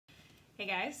Hey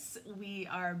guys, we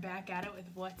are back at it with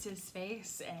What's His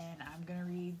Face, and I'm going to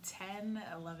read 10,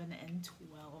 11, and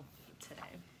 12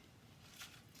 today.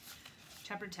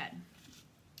 Chapter 10,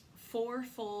 4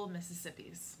 Full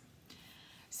Mississippis.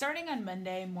 Starting on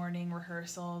Monday, morning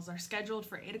rehearsals are scheduled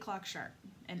for 8 o'clock sharp,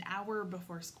 an hour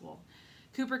before school.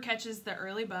 Cooper catches the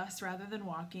early bus rather than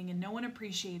walking, and no one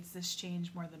appreciates this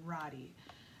change more than Roddy.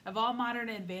 Of all modern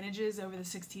advantages over the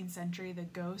 16th century, the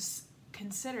ghost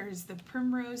considers the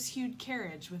primrose-hued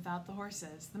carriage without the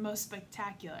horses the most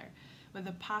spectacular, with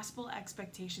the possible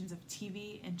expectations of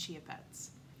TV and chia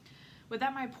pets. Would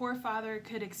that my poor father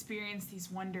could experience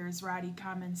these wonders, Roddy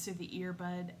comments through the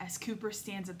earbud as Cooper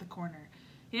stands at the corner.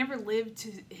 He never lived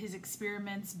to his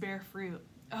experiments bear fruit.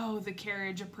 Oh, the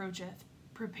carriage approacheth.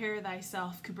 Prepare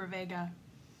thyself, Cooper Vega.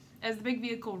 As the big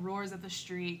vehicle roars up the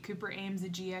street, Cooper aims the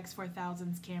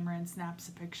GX4000's camera and snaps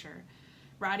a picture.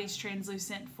 Roddy's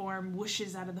translucent form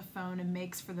whooshes out of the phone and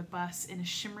makes for the bus in a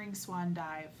shimmering swan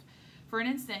dive. For an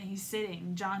instant, he's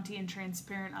sitting, jaunty and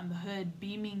transparent on the hood,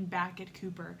 beaming back at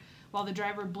Cooper, while the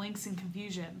driver blinks in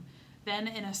confusion. Then,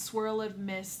 in a swirl of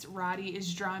mist, Roddy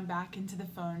is drawn back into the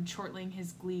phone, chortling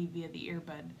his glee via the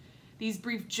earbud. These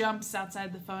brief jumps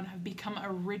outside the phone have become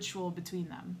a ritual between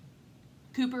them.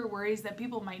 Cooper worries that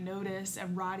people might notice a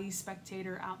Roddy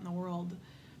spectator out in the world.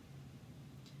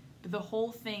 But the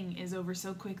whole thing is over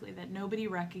so quickly that nobody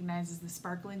recognizes the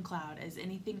sparkling cloud as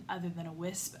anything other than a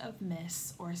wisp of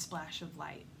mist or a splash of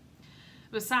light.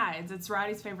 Besides, it's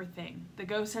Roddy's favorite thing. The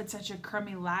ghost had such a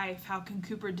crummy life, how can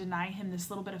Cooper deny him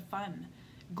this little bit of fun?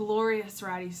 Glorious,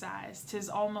 Roddy sighs. 'Tis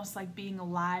almost like being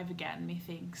alive again,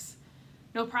 methinks.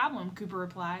 No problem, Cooper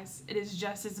replies. It is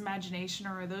just his imagination,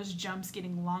 or are those jumps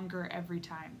getting longer every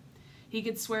time? He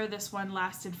could swear this one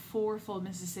lasted 4 full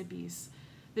Mississippis.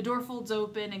 The door folds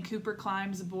open and Cooper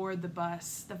climbs aboard the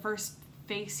bus. The first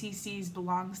face he sees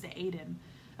belongs to Aiden,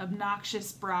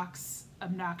 obnoxious Brock's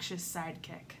obnoxious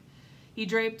sidekick. He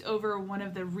draped over one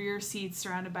of the rear seats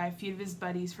surrounded by a few of his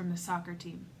buddies from the soccer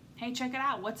team. Hey, check it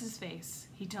out, what's his face?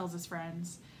 He tells his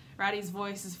friends. Roddy's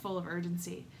voice is full of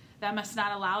urgency. Thou must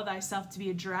not allow thyself to be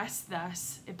addressed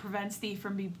thus. It prevents thee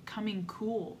from becoming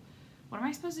cool. What am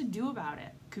I supposed to do about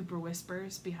it? Cooper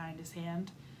whispers behind his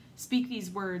hand. Speak these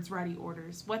words, Roddy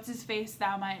orders. What's his face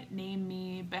thou might name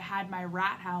me, but had my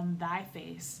rat hound thy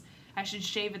face. I should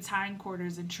shave its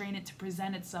hindquarters and train it to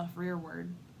present itself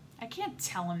rearward. I can't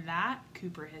tell him that,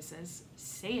 Cooper hisses.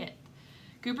 Say it.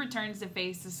 Cooper turns to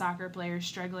face the soccer player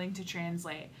struggling to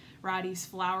translate Roddy's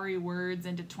flowery words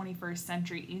into 21st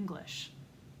century English.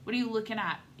 What are you looking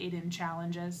at? Aiden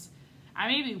challenges. I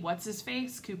may be what's his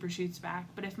face, Cooper shoots back,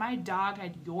 but if my dog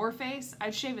had your face,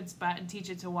 I'd shave its butt and teach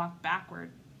it to walk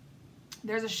backward.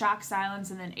 There's a shocked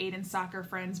silence, and then Aiden's soccer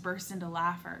friends burst into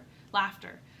laughter.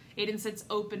 Aiden sits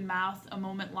open-mouthed a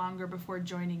moment longer before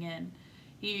joining in.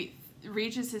 He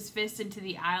reaches his fist into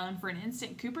the aisle, and for an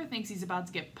instant, Cooper thinks he's about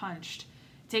to get punched.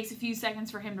 It takes a few seconds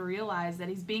for him to realize that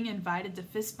he's being invited to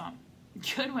fist bump.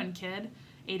 Good one, kid,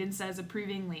 Aiden says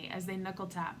approvingly as they knuckle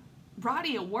tap.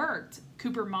 Roddy, it worked,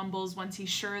 Cooper mumbles once he's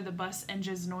sure the bus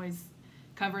engine's noise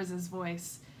covers his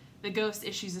voice. The ghost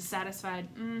issues a satisfied,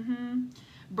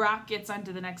 Brock gets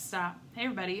onto the next stop. Hey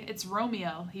everybody, it's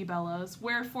Romeo, he bellows.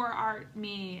 Wherefore art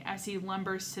me, as he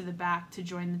lumbers to the back to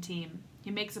join the team.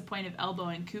 He makes a point of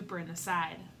elbowing Cooper in the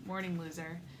side. Morning,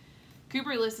 loser.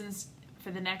 Cooper listens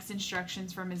for the next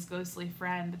instructions from his ghostly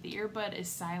friend, but the earbud is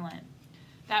silent.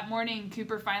 That morning,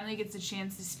 Cooper finally gets a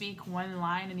chance to speak one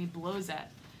line and he blows it.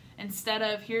 Instead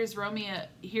of, here's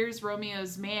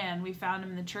Romeo's man, we found him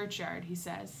in the churchyard, he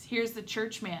says. Here's the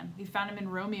churchman, we found him in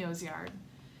Romeo's yard.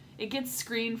 It gets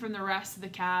screened from the rest of the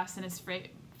cast and his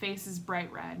face is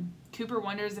bright red. Cooper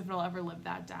wonders if it'll ever live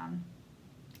that down.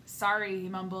 Sorry, he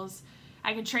mumbles.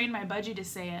 I could train my budgie to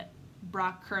say it.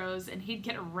 Brock crows, and he'd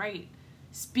get it right.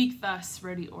 Speak thus,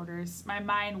 Roddy orders. My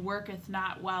mind worketh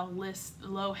not while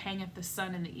low hangeth the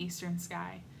sun in the eastern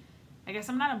sky. I guess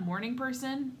I'm not a morning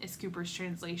person, is Cooper's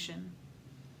translation.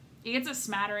 He gets a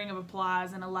smattering of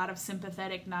applause and a lot of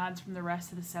sympathetic nods from the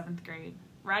rest of the 7th grade.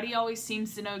 Roddy always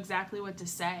seems to know exactly what to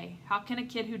say. How can a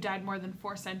kid who died more than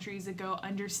 4 centuries ago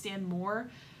understand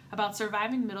more about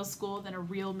surviving middle school than a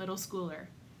real middle schooler?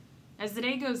 As the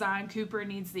day goes on, Cooper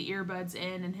needs the earbuds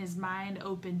in and his mind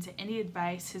open to any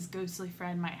advice his ghostly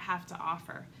friend might have to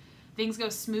offer. Things go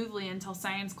smoothly until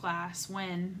science class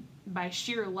when, by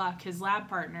sheer luck, his lab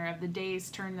partner of the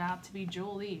days turned out to be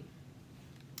Jolie.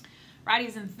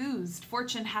 Roddy's enthused.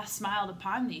 Fortune hath smiled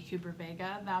upon thee, Cooper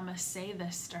Vega. Thou must say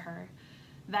this to her.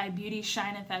 Thy beauty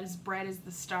shineth as bright as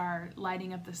the star,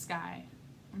 lighting up the sky.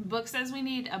 The book says we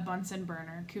need a Bunsen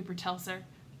burner, Cooper tells her.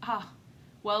 Ah,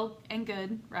 well and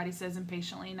good, Roddy says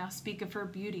impatiently. Now speak of her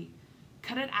beauty.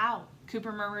 Cut it out,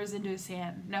 Cooper murmurs into his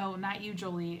hand. No, not you,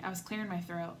 Jolie. I was clearing my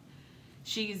throat.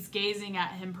 She's gazing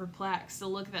at him perplexed, a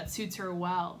look that suits her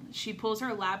well. She pulls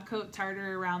her lab coat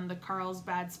tighter around the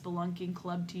Carlsbad Spelunking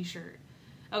Club t-shirt.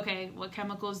 Okay, what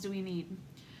chemicals do we need?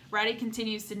 Roddy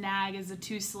continues to nag as the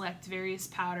two select various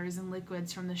powders and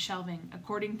liquids from the shelving,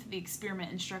 according to the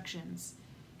experiment instructions.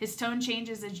 His tone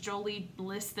changes as Jolie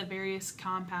lists the various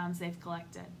compounds they've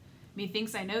collected.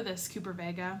 Methinks I know this, Cooper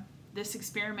Vega. This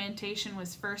experimentation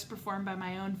was first performed by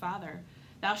my own father.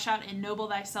 Thou shalt ennoble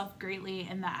thyself greatly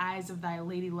in the eyes of thy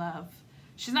lady love.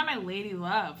 She's not my lady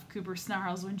love, Cooper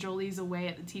snarls when Jolie's away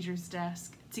at the teacher's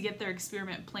desk to get their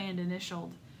experiment planned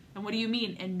initialed. And what do you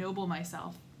mean, ennoble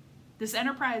myself? This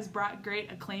enterprise brought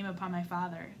great acclaim upon my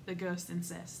father, the ghost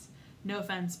insists. No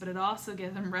offense, but it also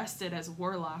gets him arrested as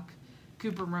warlock,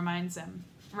 Cooper reminds him.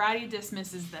 Roddy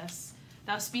dismisses this.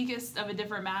 Thou speakest of a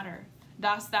different matter.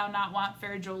 Dost thou not want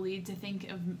fair Jolie to think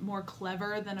of more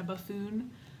clever than a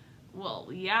buffoon? Well,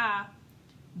 yeah.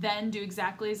 Then do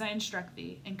exactly as I instruct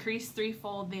thee. Increase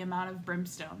threefold the amount of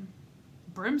brimstone.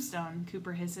 Brimstone,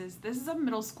 Cooper hisses. This is a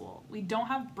middle school. We don't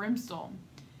have brimstone.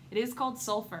 It is called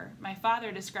sulfur. My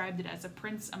father described it as a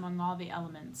prince among all the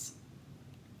elements.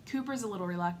 Cooper's a little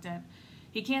reluctant.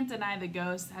 He can't deny the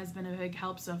ghost has been a big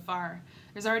help so far.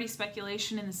 There's already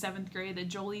speculation in the 7th grade that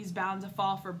Jolie's bound to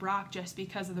fall for Brock just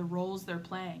because of the roles they're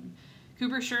playing.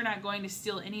 Cooper's sure not going to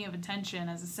steal any of attention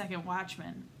as a second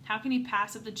watchman. How can he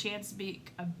pass up the chance to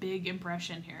make a big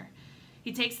impression here?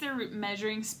 He takes their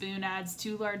measuring spoon, adds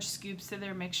 2 large scoops to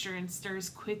their mixture, and stirs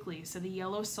quickly so the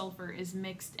yellow sulfur is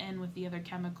mixed in with the other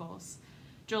chemicals.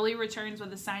 Jolie returns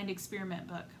with a signed experiment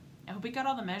book. I hope we got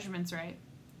all the measurements right.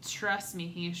 Trust me,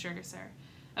 he assures her.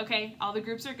 Okay, all the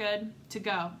groups are good. To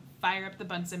go. Fire up the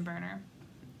Bunsen burner.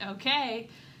 Okay,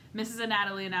 Mrs.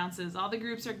 Natalie announces. All the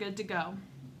groups are good to go.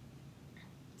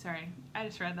 Sorry, I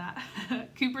just read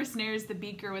that. Cooper snares the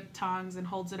beaker with tongs and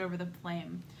holds it over the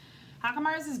flame. How come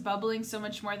ours is bubbling so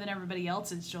much more than everybody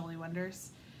else's, Jolie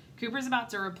wonders. Cooper's about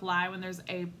to reply when there's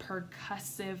a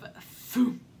percussive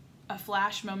thoom. A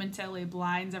flash momentarily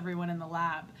blinds everyone in the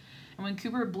lab. And when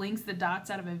Cooper blinks the dots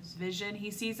out of his vision,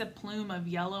 he sees a plume of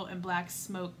yellow and black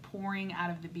smoke pouring out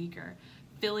of the beaker,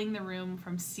 filling the room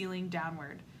from ceiling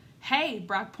downward. Hey,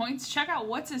 Brock points, check out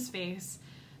Whatshisface.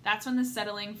 That's when the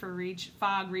settling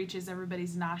fog reaches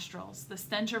everybody's nostrils. The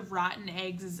stench of rotten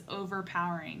eggs is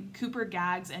overpowering. Cooper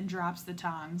gags and drops the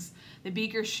tongs. The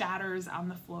beaker shatters on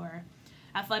the floor.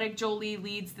 Athletic Jolie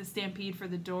leads the stampede for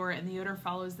the door, and the odor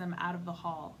follows them out of the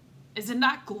hall. Is it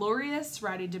not glorious?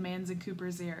 Roddy demands in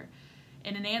Cooper's ear.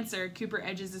 In an answer, Cooper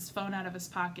edges his phone out of his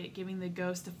pocket, giving the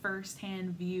ghost a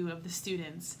first-hand view of the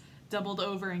students, doubled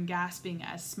over and gasping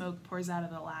as smoke pours out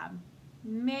of the lab.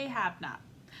 Mayhap not.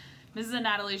 Mrs.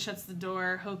 Natalie shuts the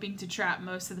door, hoping to trap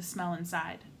most of the smell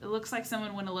inside. It looks like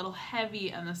someone went a little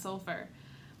heavy on the sulfur.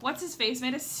 What's-his-face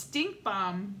made a stink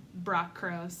bomb, Brock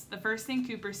crows. The first thing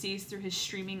Cooper sees through his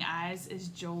streaming eyes is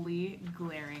Jolie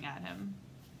glaring at him.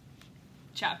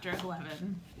 Chapter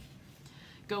 11.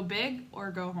 Go big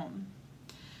or go home.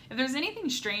 If there's anything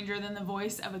stranger than the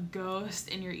voice of a ghost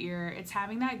in your ear, it's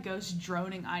having that ghost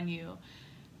droning on you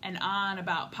and on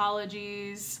about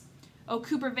apologies. Oh,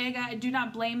 Cooper Vega, I do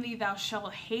not blame thee, thou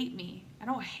shalt hate me. I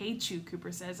don't hate you,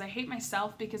 Cooper says. I hate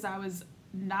myself because I was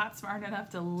not smart enough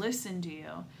to listen to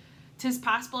you. 'Tis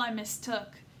possible I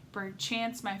mistook.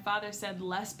 Perchance my father said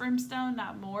less brimstone,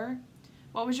 not more.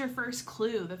 What was your first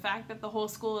clue? The fact that the whole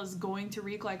school is going to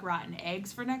reek like rotten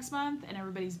eggs for next month and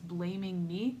everybody's blaming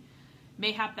me?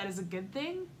 Mayhap that is a good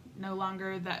thing. No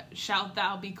longer that shalt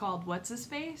thou be called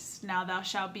What's-his-face. Now thou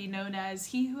shalt be known as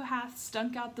he who hath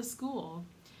stunk out the school.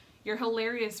 You're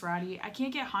hilarious, Roddy. I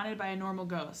can't get haunted by a normal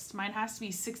ghost. Mine has to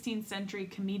be 16th century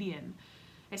comedian.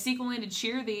 I seek only to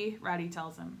cheer thee, Roddy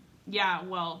tells him. Yeah,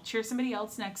 well, cheer somebody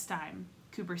else next time,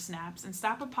 Cooper snaps, and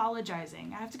stop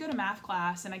apologizing. I have to go to math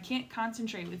class, and I can't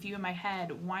concentrate with you in my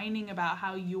head, whining about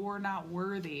how you're not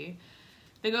worthy.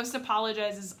 The ghost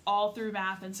apologizes all through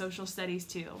math and social studies,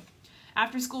 too.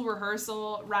 After school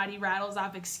rehearsal, Roddy rattles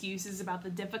off excuses about the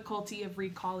difficulty of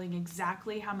recalling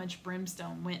exactly how much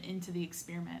brimstone went into the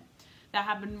experiment. That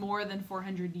happened more than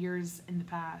 400 years in the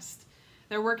past.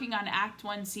 They're working on Act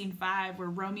 1, Scene 5, where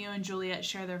Romeo and Juliet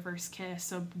share their first kiss,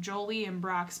 so Jolie and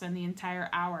Brock spend the entire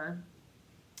hour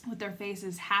with their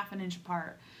faces half an inch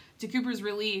apart. To Cooper's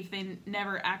relief, they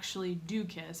never actually do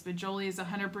kiss, but Jolie is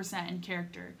 100% in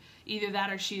character. Either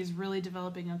that or she is really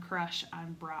developing a crush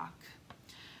on Brock.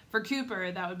 For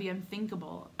Cooper, that would be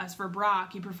unthinkable. As for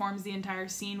Brock, he performs the entire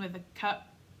scene with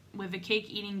a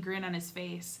cake-eating grin on his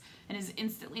face and is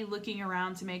instantly looking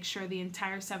around to make sure the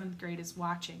entire 7th grade is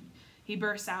watching. He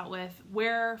bursts out with,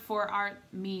 "Wherefore art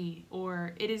me?"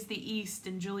 or "It is the East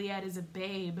and Juliet is a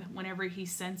babe," whenever he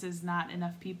senses not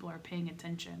enough people are paying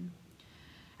attention.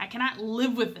 "I cannot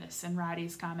live with this," in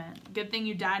Roddy's comment. "Good thing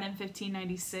you died in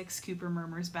 1596, Cooper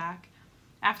murmurs back.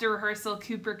 After rehearsal,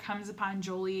 Cooper comes upon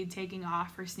Jolie taking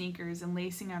off her sneakers and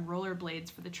lacing on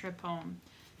rollerblades for the trip home.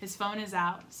 His phone is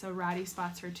out, so Roddy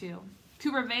spots her too.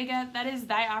 "Cooper Vega, that is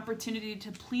thy opportunity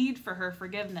to plead for her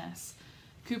forgiveness."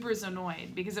 Cooper's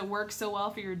annoyed. "Because it works so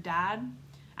well for your dad?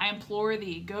 I implore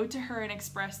thee, go to her and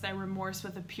express thy remorse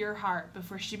with a pure heart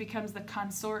before she becomes the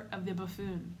consort of the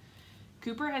buffoon."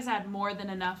 Cooper has had more than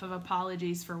enough of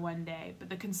apologies for one day, but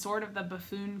the consort of the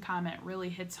buffoon comment really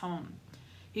hits home.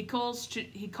 He calls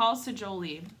to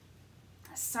Jolie.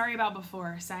 "Sorry about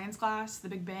before. Science class? The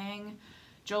Big Bang?"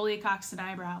 Jolie cocks an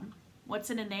eyebrow. "What's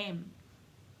in a name?"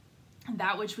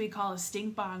 "That which we call a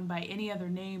stink bong by any other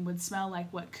name would smell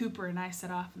like what Cooper and I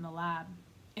set off in the lab."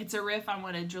 It's a riff on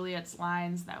one of Juliet's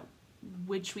lines, that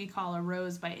which we call a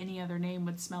rose by any other name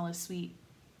would smell as sweet.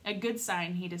 A good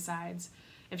sign, he decides.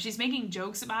 If she's making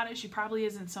jokes about it, she probably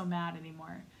isn't so mad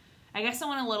anymore. "I guess I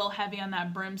went a little heavy on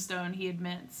that brimstone," he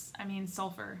admits.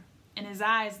 Sulfur. In his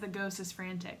eyes, the ghost is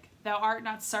frantic. "Thou art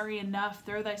not sorry enough.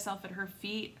 Throw thyself at her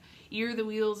feet. Ear the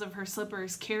wheels of her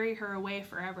slippers. Carry her away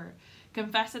forever.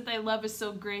 Confess that thy love is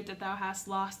so great that thou hast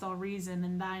lost all reason,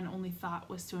 and thine only thought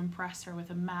was to impress her with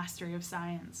a mastery of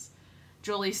science."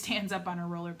 Jolie stands up on her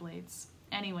rollerblades.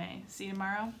 "Anyway, see you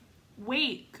tomorrow?"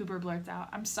 "Wait," Cooper blurts out.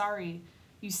 "I'm sorry.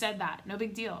 You said that. No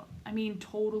big deal.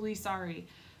 Totally sorry.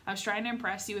 I was trying to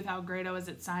impress you with how great I was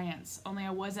at science, only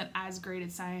I wasn't as great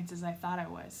at science as I thought I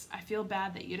was. I feel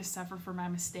bad that you had to suffer for my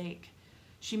mistake."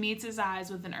 She meets his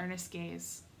eyes with an earnest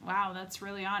gaze. "Wow, that's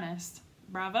really honest."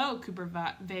 "Bravo, Cooper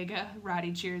Vega,"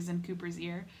 Roddy cheers in Cooper's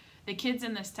ear. "The kids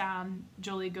in this town,"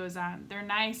 Jolie goes on, "they're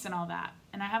nice and all that,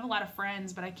 and I have a lot of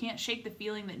friends, but I can't shake the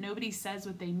feeling that nobody says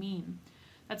what they mean.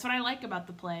 That's what I like about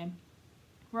the play.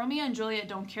 Romeo and Juliet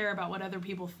don't care about what other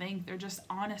people think. They're just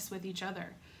honest with each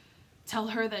other." "Tell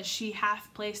her that she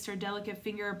hath placed her delicate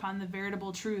finger upon the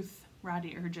veritable truth,"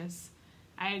 Roddy urges.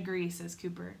 "I agree," says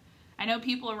Cooper. "I know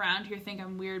people around here think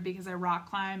I'm weird because I rock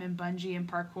climb and bungee and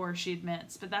parkour," she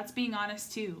admits, "but that's being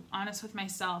honest too, honest with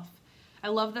myself. I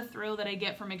love the thrill that I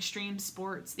get from extreme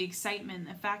sports, the excitement,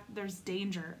 the fact that there's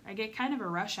danger. I get kind of a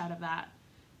rush out of that."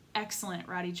 "Excellent,"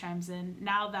 Roddy chimes in.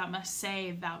 "Now thou must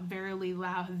say, thou verily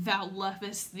thou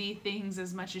lovest thee things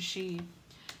as much as she."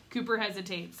 Cooper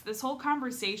hesitates. This whole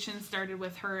conversation started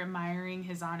with her admiring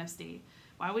his honesty.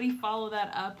 Why would he follow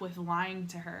that up with lying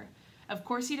to her? Of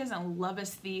course he doesn't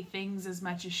lovest thee things as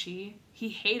much as she. He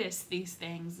hatest these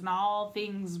things, and all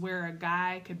things where a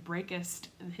guy could breakest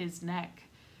his neck.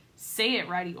 "Say it,"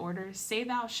 Roddy orders. "Say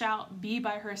thou shalt be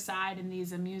by her side in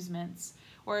these amusements,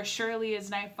 or as surely as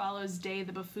night follows day,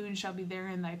 the buffoon shall be there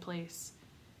in thy place."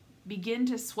 Begin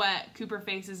to sweat, Cooper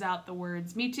faces out the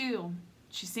words, "Me too."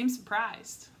 She seems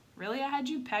surprised. "Really? I had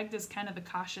you pegged as kind of the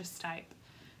cautious type."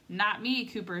 "Not me,"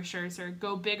 Cooper assures her.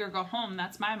 "Go big or go home,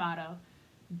 that's my motto."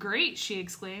 "Great," she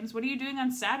exclaims. "What are you doing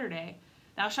on Saturday?"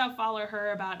 "Thou shalt follow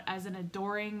her about as an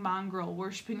adoring mongrel,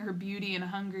 worshipping her beauty and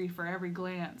hungry for every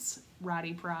glance,"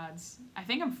 Roddy prods. "I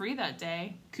think I'm free that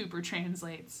day," Cooper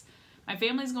translates. "My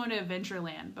family's going to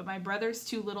Adventureland, but my brother's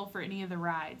too little for any of the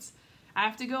rides. I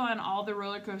have to go on all the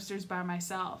roller coasters by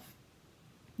myself."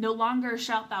 "No longer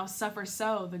shalt thou suffer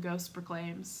so," the ghost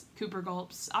proclaims. Cooper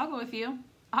gulps. "I'll go with you."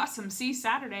 "Awesome, see you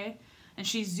Saturday." And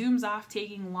she zooms off,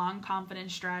 taking long,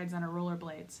 confident strides on her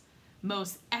rollerblades.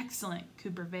 "Most excellent,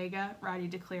 Cooper Vega," Roddy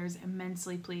declares,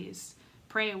 immensely pleased.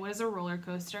 "Pray, what is a roller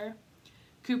coaster?"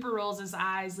 Cooper rolls his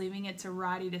eyes, leaving it to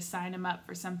Roddy to sign him up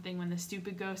for something when the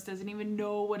stupid ghost doesn't even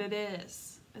know what it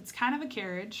is. "It's kind of a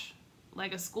carriage."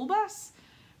 "Like a school bus?"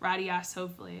 Roddy asks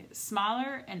hopefully.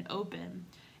 "Smaller and open.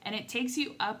 And it takes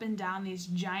you up and down these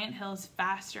giant hills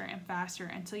faster and faster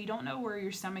until you don't know where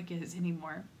your stomach is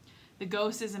anymore." The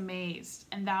ghost is amazed.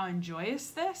 "And thou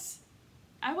enjoyest this?"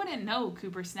 "I wouldn't know,"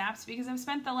 Cooper snaps, "because I've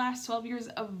spent the last 12 years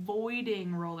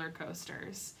avoiding roller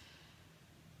coasters."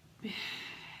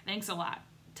 "Thanks a lot."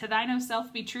 "To thine own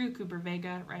self be true, Cooper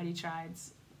Vega," Roddy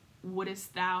chides.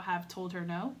 "Wouldst thou have told her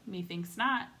no? Methinks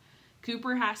not."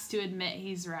 Cooper has to admit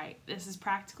he's right. This is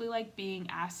practically like being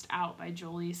asked out by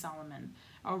Jolie Solomon.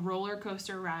 A roller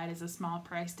coaster ride is a small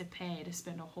price to pay to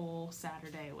spend a whole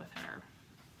Saturday with her.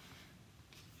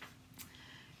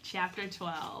 Chapter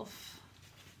 12.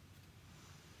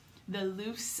 The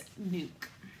Loose Nuke.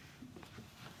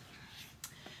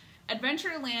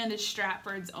 Adventureland is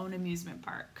Stratford's own amusement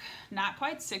park. Not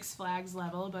quite Six Flags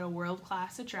level, but a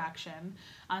world-class attraction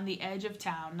on the edge of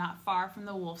town, not far from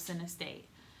the Wolfson estate.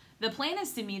 The plan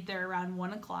is to meet there around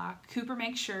 1 o'clock. Cooper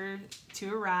makes sure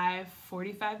to arrive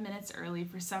 45 minutes early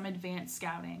for some advanced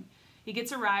scouting. He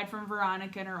gets a ride from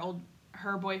Veronica and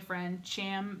her boyfriend,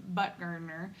 Cham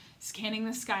Buttgardner, scanning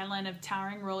the skyline of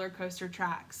towering roller coaster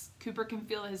tracks. Cooper can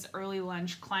feel his early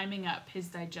lunch climbing up his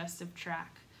digestive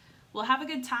tract. "We'll have a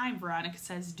good time," Veronica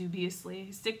says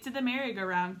dubiously. "Stick to the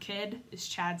merry-go-round, kid," is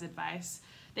Chad's advice.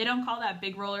 They don't call that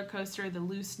big roller coaster the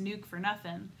Loose Nuke for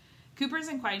nothing. Cooper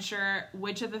isn't quite sure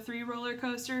which of the 3 roller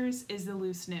coasters is the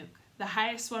Loose Nuke. The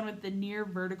highest one with the near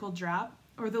vertical drop,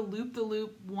 or the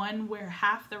loop-the-loop one where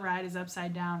half the ride is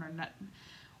upside down,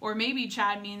 or maybe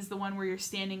Chad means the one where you're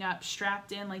standing up,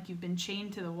 strapped in like you've been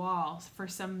chained to the wall for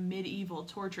some medieval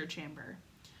torture chamber.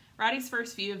 Roddy's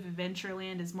first view of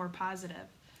Adventureland is more positive.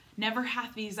 "Never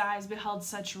hath these eyes beheld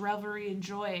such revelry and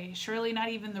joy. Surely not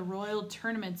even the royal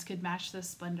tournaments could match this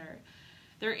splendor.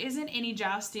 There isn't any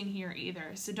jousting here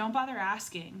either, so don't bother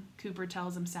asking," Cooper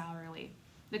tells him sourly.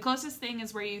 "The closest thing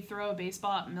is where you throw a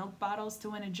baseball at milk bottles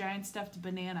to win a giant stuffed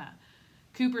banana."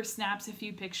 Cooper snaps a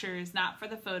few pictures, not for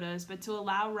the photos, but to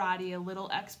allow Roddy a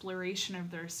little exploration of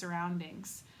their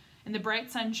surroundings. In the bright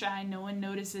sunshine, no one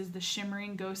notices the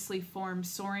shimmering, ghostly form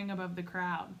soaring above the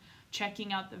crowd,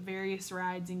 checking out the various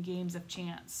rides and games of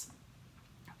chance.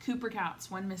 Cooper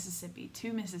counts 1 Mississippi,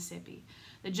 2 Mississippi.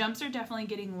 The jumps are definitely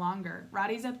getting longer.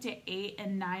 Roddy's up to 8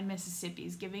 and 9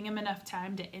 Mississippis, giving him enough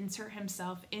time to insert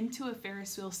himself into a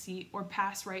Ferris wheel seat or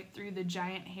pass right through the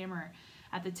giant hammer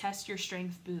at the Test Your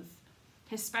Strength booth.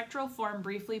 His spectral form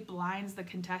briefly blinds the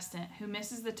contestant, who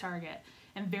misses the target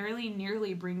and very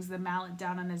nearly brings the mallet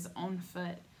down on his own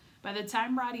foot. By the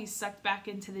time Roddy's sucked back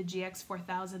into the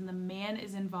GX4000, the man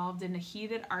is involved in a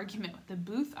heated argument with the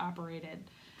booth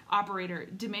operator,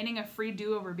 demanding a free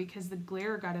do-over because the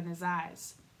glare got in his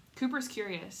eyes. Cooper's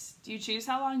curious. Do you choose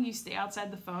how long you stay outside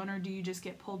the phone, or do you just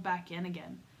get pulled back in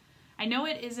again? "I know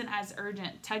it isn't as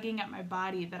urgent, tugging at my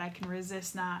body, that I can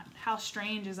resist not. How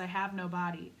strange as I have no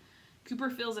body."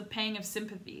 Cooper feels a pang of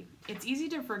sympathy. It's easy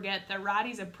to forget that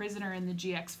Roddy's a prisoner in the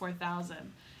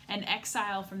GX4000, an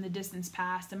exile from the distant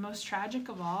past, and most tragic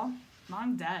of all,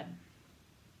 long dead.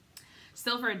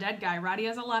 Still, for a dead guy, Roddy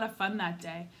has a lot of fun that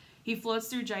day. He floats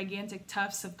through gigantic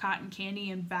tufts of cotton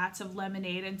candy and vats of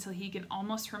lemonade until he can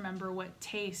almost remember what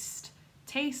taste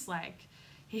tastes like.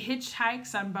 He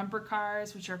hitchhikes on bumper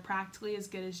cars, which are practically as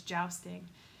good as jousting.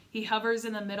 He hovers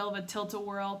in the middle of a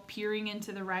tilt-a-whirl, peering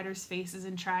into the riders' faces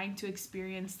and trying to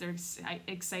experience their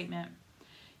excitement.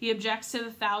 He objects to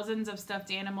the thousands of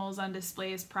stuffed animals on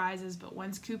display as prizes, but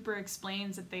once Cooper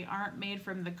explains that they aren't made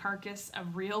from the carcass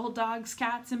of real dogs,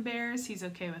 cats, and bears, he's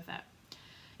okay with it.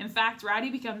 In fact, Roddy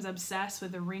becomes obsessed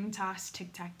with the ring-tossed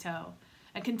tic-tac-toe.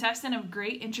 A contestant of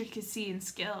great intricacy and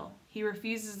skill, he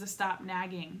refuses to stop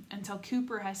nagging until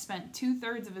Cooper has spent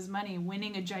 2/3 of his money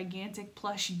winning a gigantic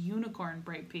plush unicorn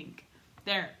bright pink.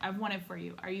 "There, I've won it for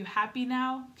you. Are you happy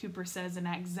now?" Cooper says in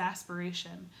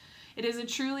exasperation. "It is a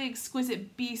truly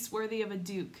exquisite beast worthy of a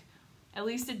duke." "At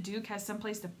least a duke has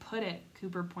someplace to put it,"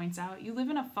 Cooper points out. "You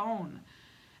live in a phone."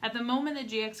 At the moment, the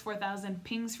GX4000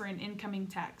 pings for an incoming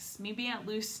text. "Meet me at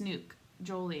Loose Nuke,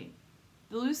 Jolie."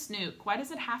 The Loose Nuke, why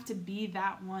does it have to be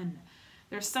that one?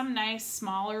 There's some nice,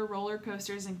 smaller roller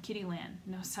coasters in Kittyland.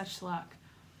 No such luck.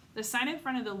 The sign in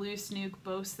front of the Loose Nuke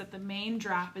boasts that the main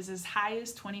drop is as high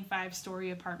as 25-story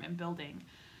apartment building.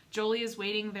 Jolie is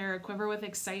waiting there, a quiver with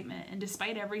excitement, and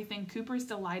despite everything, Cooper's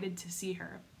delighted to see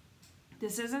her.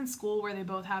 This isn't school where they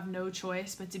both have no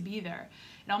choice but to be there.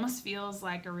 It almost feels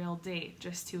like a real date,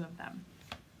 just 2 of them.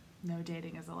 No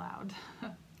dating is allowed.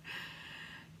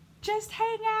 Just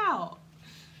hang out.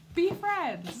 Be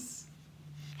friends.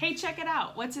 "Hey, check it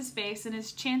out. Whatshisface and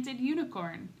his chanted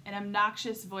unicorn." An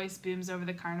obnoxious voice booms over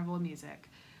the carnival music.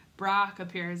 Brock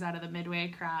appears out of the midway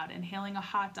crowd, inhaling a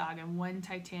hot dog in one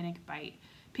titanic bite.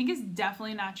 "Pink is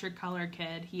definitely not your color,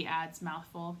 kid," he adds,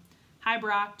 mouthful. "Hi,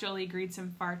 Brock," Jolie greets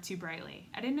him far too brightly.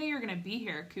 "I didn't know you were going to be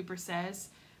here," Cooper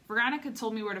says. "Veronica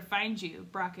told me where to find you,"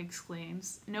 Brock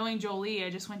exclaims. "Knowing Jolie,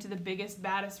 I just went to the biggest,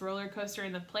 baddest roller coaster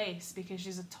in the place because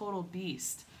she's a total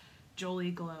beast."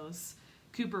 Jolie glows.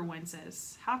 Cooper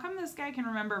winces. How come this guy can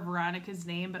remember Veronica's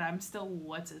name, but I'm still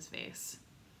what's-his-face?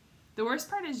 The worst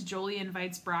part is Jolie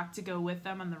invites Brock to go with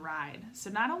them on the ride. So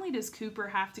not only does Cooper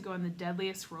have to go on the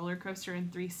deadliest roller coaster in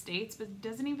 3 states, but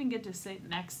doesn't even get to sit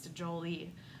next to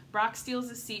Jolie. Brock steals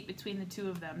a seat between the 2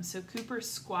 of them, so Cooper's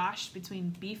squashed between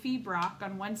beefy Brock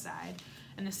on one side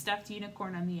and the stuffed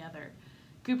unicorn on the other.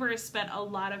 Cooper has spent a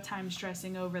lot of time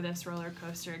stressing over this roller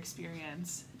coaster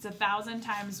experience. It's 1,000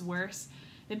 times worse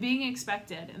than being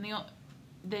expected, and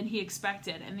than he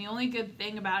expected, and the only good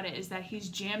thing about it is that he's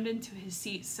jammed into his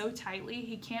seat so tightly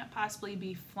he can't possibly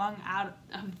be flung out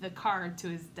of the car to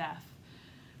his death.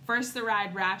 First, the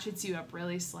ride ratchets you up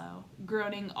really slow,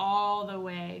 groaning all the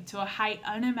way to a height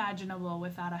unimaginable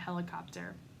without a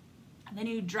helicopter. And then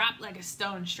you drop like a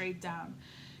stone straight down.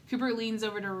 Cooper leans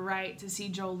over to right to see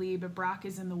Jolie, but Brock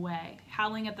is in the way,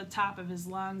 howling at the top of his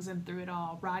lungs, and through it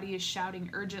all, Roddy is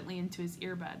shouting urgently into his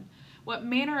earbud. "What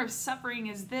manner of suffering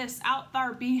is this? Art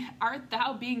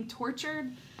thou being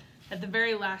tortured?" At the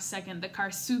very last second, the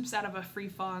car swoops out of a free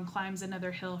fall and climbs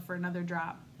another hill for another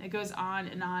drop. It goes on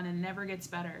and never gets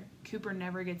better. Cooper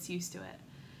never gets used to it.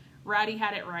 Roddy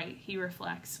had it right, he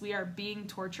reflects. We are being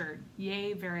tortured.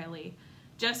 Yea, verily.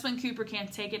 Just when Cooper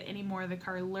can't take it anymore, the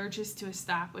car lurches to a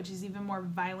stop, which is even more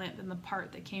violent than the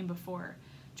part that came before.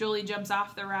 Jolie jumps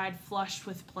off the ride, flushed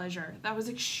with pleasure. That was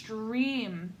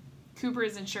extreme. Cooper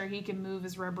isn't sure he can move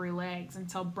his rubbery legs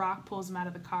until Brock pulls him out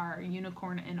of the car,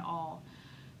 unicorn and all.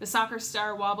 The soccer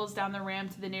star wobbles down the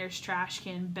ramp to the nearest trash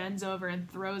can, bends over, and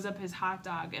throws up his hot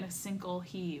dog in a single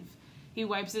heave. He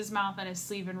wipes his mouth on his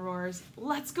sleeve and roars,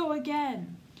 "Let's go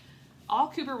again!" All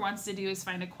Cooper wants to do is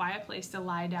find a quiet place to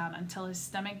lie down until his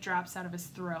stomach drops out of his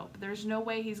throat. But there's no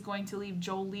way he's going to leave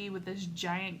Jolie with this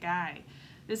giant guy.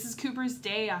 This is Cooper's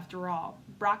day, after all.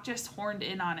 Brock just horned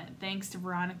in on it, thanks to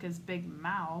Veronica's big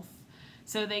mouth.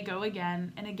 So they go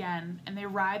again, and they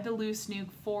ride the loose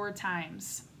nuke 4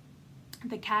 times.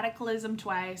 The cataclysm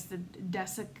twice, the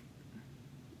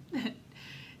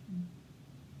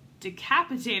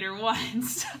decapitator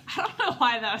once. I don't know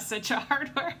why that was such a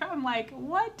hard word. I'm like,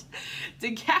 what?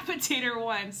 Decapitator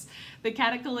once. The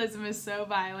cataclysm is so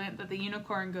violent that the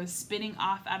unicorn goes spinning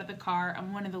off out of the car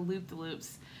on one of the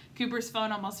loop-de-loops. Cooper's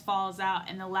phone almost falls out.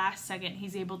 In the last second,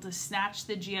 he's able to snatch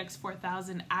the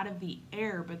GX4000 out of the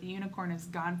air, but the unicorn is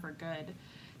gone for good.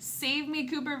 "Save me,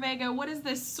 Cooper Vega. What is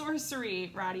this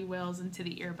sorcery?" Roddy wails into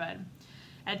the earbud.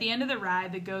 At the end of the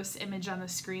ride, the ghost image on the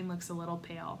screen looks a little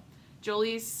pale.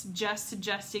 Jolie's just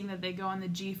suggesting that they go on the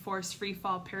G-Force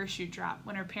free-fall parachute drop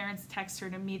when her parents text her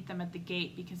to meet them at the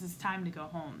gate because it's time to go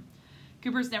home.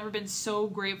 Cooper's never been so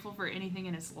grateful for anything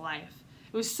in his life.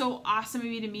 "It was so awesome of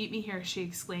you to meet me here," she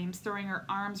exclaims, throwing her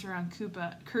arms around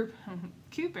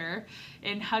Cooper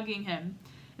and hugging him.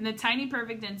 In the tiny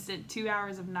perfect instant, 2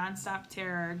 hours of nonstop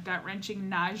terror, gut-wrenching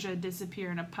nausea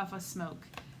disappear in a puff of smoke.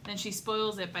 Then she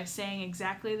spoils it by saying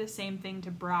exactly the same thing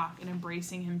to Brock and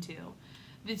embracing him too.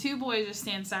 The 2 boys just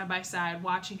stand side by side,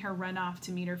 watching her run off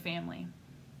to meet her family.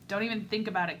 "Don't even think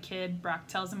about it, kid," Brock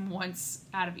tells him once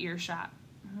out of earshot.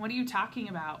 "What are you talking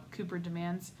about?" Cooper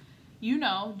demands. "You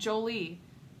know, Jolie."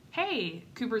 "Hey,"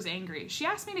 Cooper's angry. "She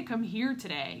asked me to come here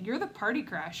today. You're the party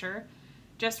crasher.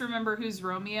 Just remember who's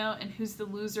Romeo and who's the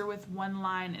loser with one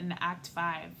line in Act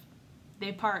 5.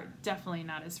 They part definitely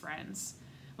not as friends.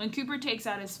 When Cooper takes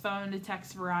out his phone to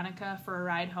text Veronica for a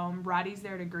ride home, Roddy's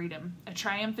there to greet him. "A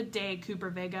triumphant day, Cooper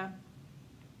Vega."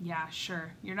 "Yeah,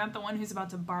 sure. You're not the one who's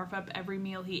about to barf up every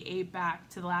meal he ate back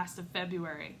to the last of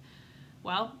February."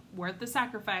 "Well, worth the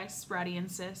sacrifice," Roddy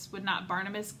insists. Would not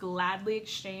Barnabas gladly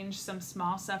exchange some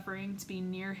small suffering to be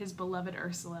near his beloved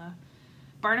Ursula?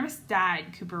 "Barnabas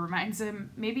died," Cooper reminds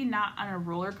him. "Maybe not on a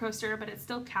roller coaster, but it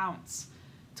still counts."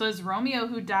 "'Twas Romeo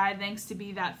who died thanks to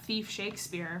be that thief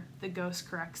Shakespeare," the ghost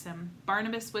corrects him.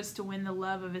 "Barnabas was to win the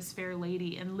love of his fair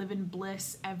lady and live in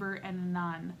bliss ever and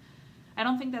anon." "I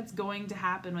don't think that's going to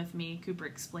happen with me," Cooper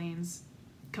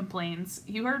complains.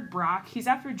 "You heard Brock. He's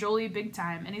after Jolie big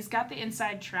time, and he's got the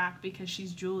inside track because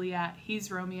she's Juliet,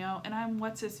 he's Romeo, and I'm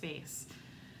Whatshisface."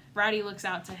 Roddy looks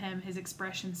out to him, his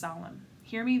expression solemn.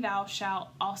 "Hear me, thou shalt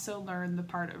also learn the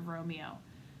part of Romeo."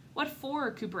 "What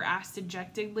for?" Cooper asked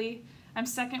dejectedly. "I'm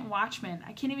second watchman.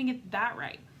 I can't even get that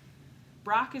right."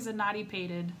 "Brock is a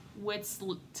naughty-pated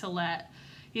wits-to-let.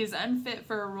 He is unfit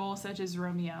for a role such as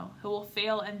Romeo. He will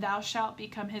fail, and thou shalt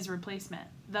become his replacement.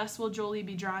 Thus will Jolie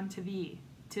be drawn to thee.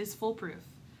 'Tis foolproof."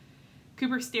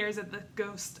 Cooper stares at the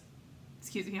ghost,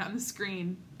 on the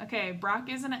screen. Okay, Brock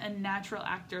isn't a natural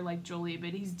actor like Jolie,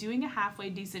 but he's doing a halfway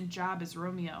decent job as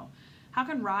Romeo. How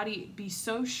can Roddy be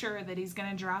so sure that he's going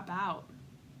to drop out?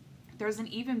 There's an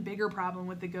even bigger problem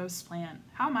with the ghost's plan.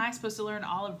 How am I supposed to learn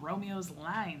all of Romeo's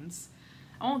lines?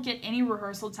 I won't get any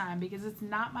rehearsal time because it's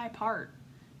not my part.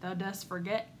 "Thou dost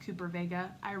forget, Cooper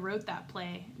Vega, I wrote that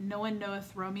play. No one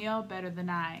knoweth Romeo better than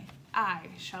I. I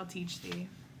shall teach thee."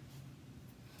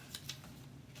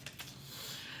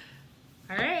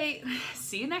 All right,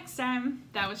 see you next time.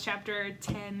 That was chapter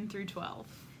 10 through 12.